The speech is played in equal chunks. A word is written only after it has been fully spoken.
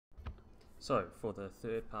So, for the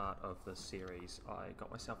third part of this series, I got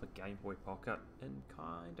myself a GameBoy Pocket in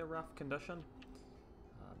kinda rough condition.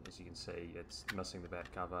 As you can see, it's missing the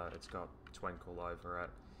back cover, it's got twinkle over it.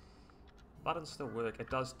 Buttons still work, it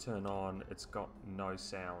does turn on, it's got no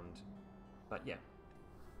sound, but yeah,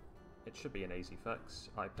 it should be an easy fix.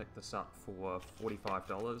 I picked this up for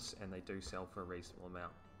 $45 and they do sell for a reasonable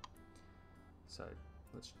amount. So,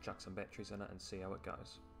 let's chuck some batteries in it and see how it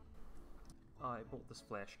goes. I bought this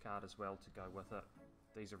flash card as well to go with it.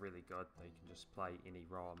 These are really good, you can just play any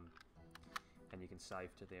ROM and you can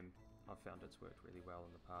save to them. I've found it's worked really well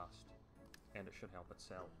in the past, and it should help it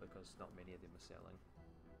sell because not many of them are selling.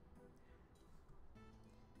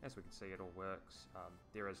 As we can see, it all works.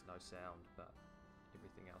 There is no sound, but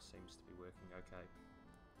everything else seems to be working okay.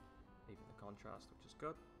 Even the contrast, which is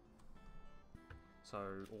good.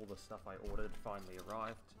 So all the stuff I ordered finally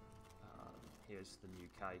arrived. Here's the new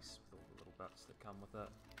case with all the little bits that come with it.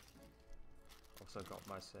 Also got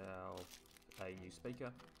myself a new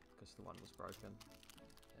speaker because the one was broken.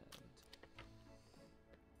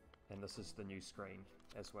 And this is the new screen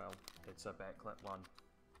as well. It's a backlit one.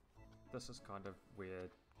 This is kind of where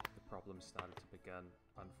the problems started to begin.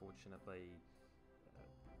 Unfortunately,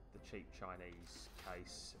 the cheap Chinese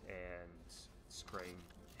case and screen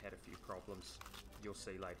had a few problems. You'll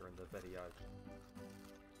see later in the video.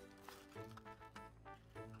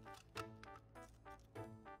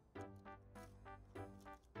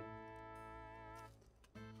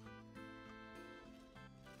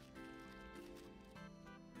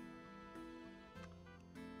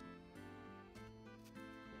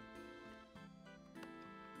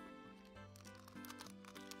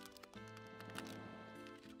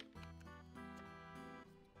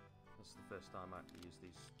 This is the first time I have to use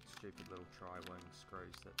these stupid little tri-wing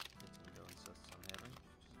screws that Nintendo insists on having,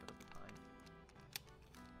 which is a bit of a pain.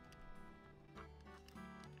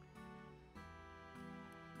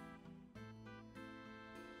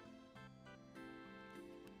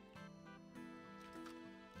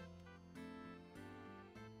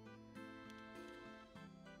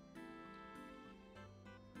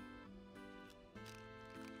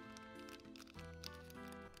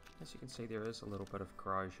 As you can see, there is a little bit of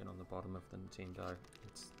corrosion on the bottom of the Nintendo.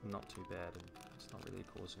 It's not too bad and it's not really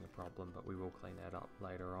causing a problem, but we will clean that up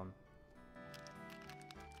later on.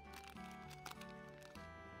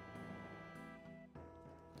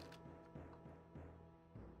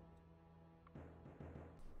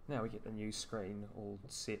 Now we get the new screen all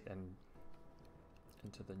set and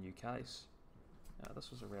into the new case.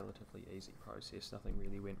 This was a relatively easy process, nothing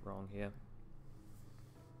really went wrong here.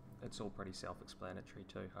 It's all pretty self-explanatory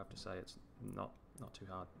too, I have to say, it's not too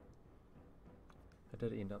hard. I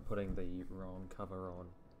did end up putting the wrong cover on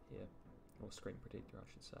here, or screen protector I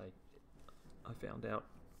should say. I found out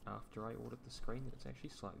after I ordered the screen that it's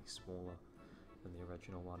actually slightly smaller than the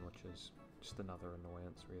original one, which is just another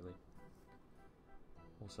annoyance really.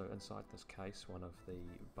 Also inside this case, one of the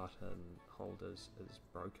button holders is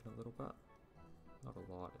broken a little bit. Not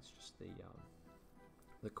a lot, it's just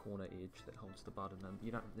the corner edge that holds the button in.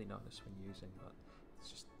 You don't really notice when using, but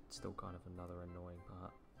it's just still kind of another annoying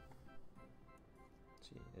part.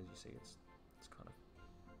 So yeah, as you see, it's kind of,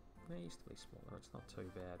 it used to be smaller, it's not too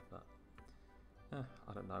bad, but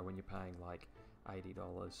I don't know, when you're paying like $80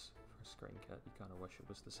 for a screen kit, you kind of wish it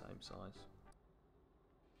was the same size.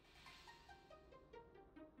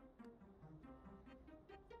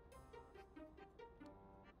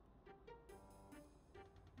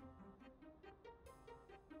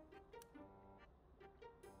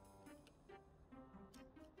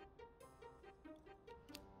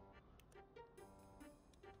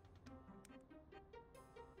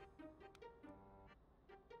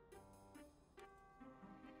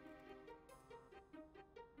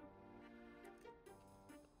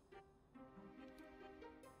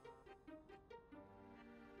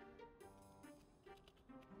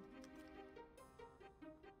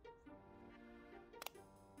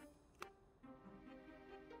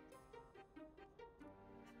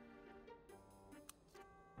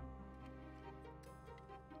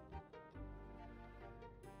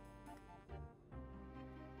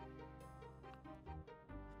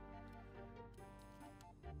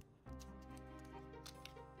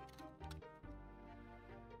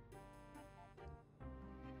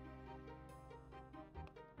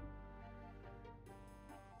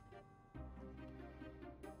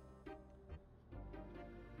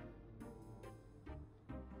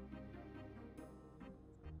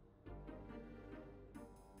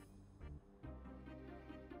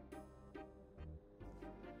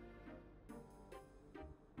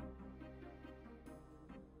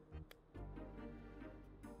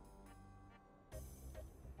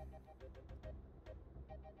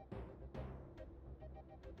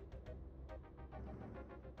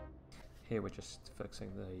 Here we're just fixing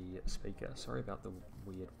the speaker. Sorry about the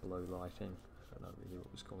weird blue lighting. I don't know really what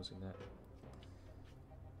was causing that.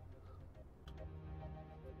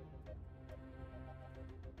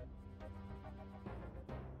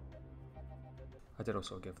 I did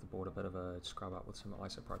also give the board a bit of a scrub up with some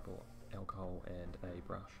isopropyl alcohol and a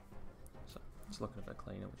brush. So it's looking a bit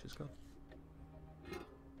cleaner, which is good.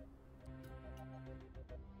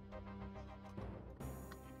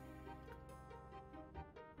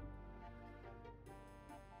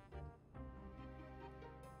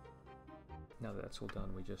 Now that that's all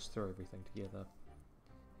done, we just threw everything together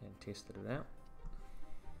and tested it out.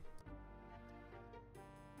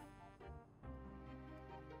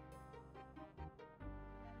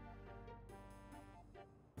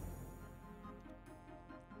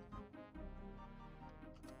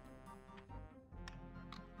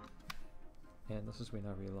 And this is when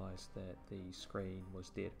I realised that the screen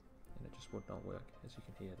was dead and it just would not work. As you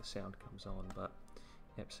can hear, the sound comes on, but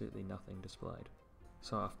absolutely nothing displayed.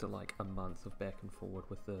 So after like a month of back and forward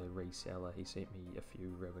with the reseller, he sent me a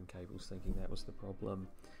few ribbon cables thinking that was the problem,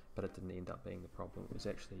 but it didn't end up being the problem. It was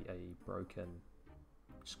actually a broken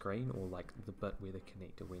screen, or like the bit where the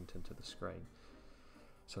connector went into the screen.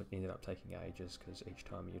 So it ended up taking ages because each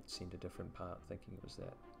time you'd send a different part thinking it was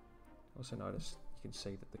that. Also noticed you can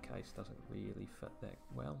see that the case doesn't really fit that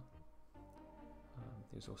well.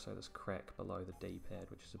 There's also this crack below the D-pad,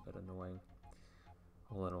 which is a bit annoying.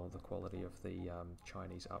 All in all, the quality of the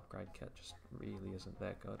Chinese upgrade kit just really isn't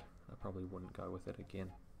that good. I probably wouldn't go with it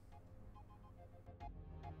again.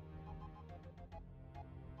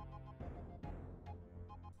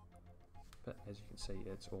 But as you can see,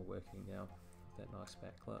 it's all working now with that nice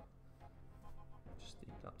backlit. Just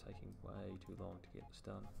ended up taking way too long to get this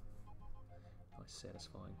done. Nice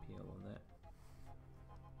satisfying peel on that.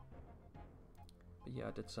 But yeah,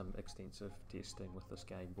 I did some extensive testing with this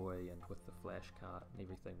Game Boy and with the flash cart, and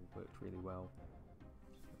everything worked really well.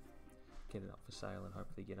 Get it up for sale and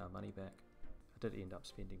hopefully get our money back. I did end up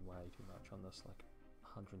spending way too much on this, like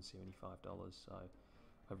 $175, so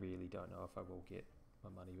I really don't know if I will get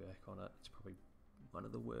my money back on it. It's probably one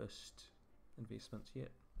of the worst investments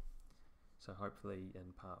yet. So hopefully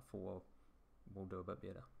in part 4 we'll do a bit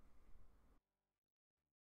better.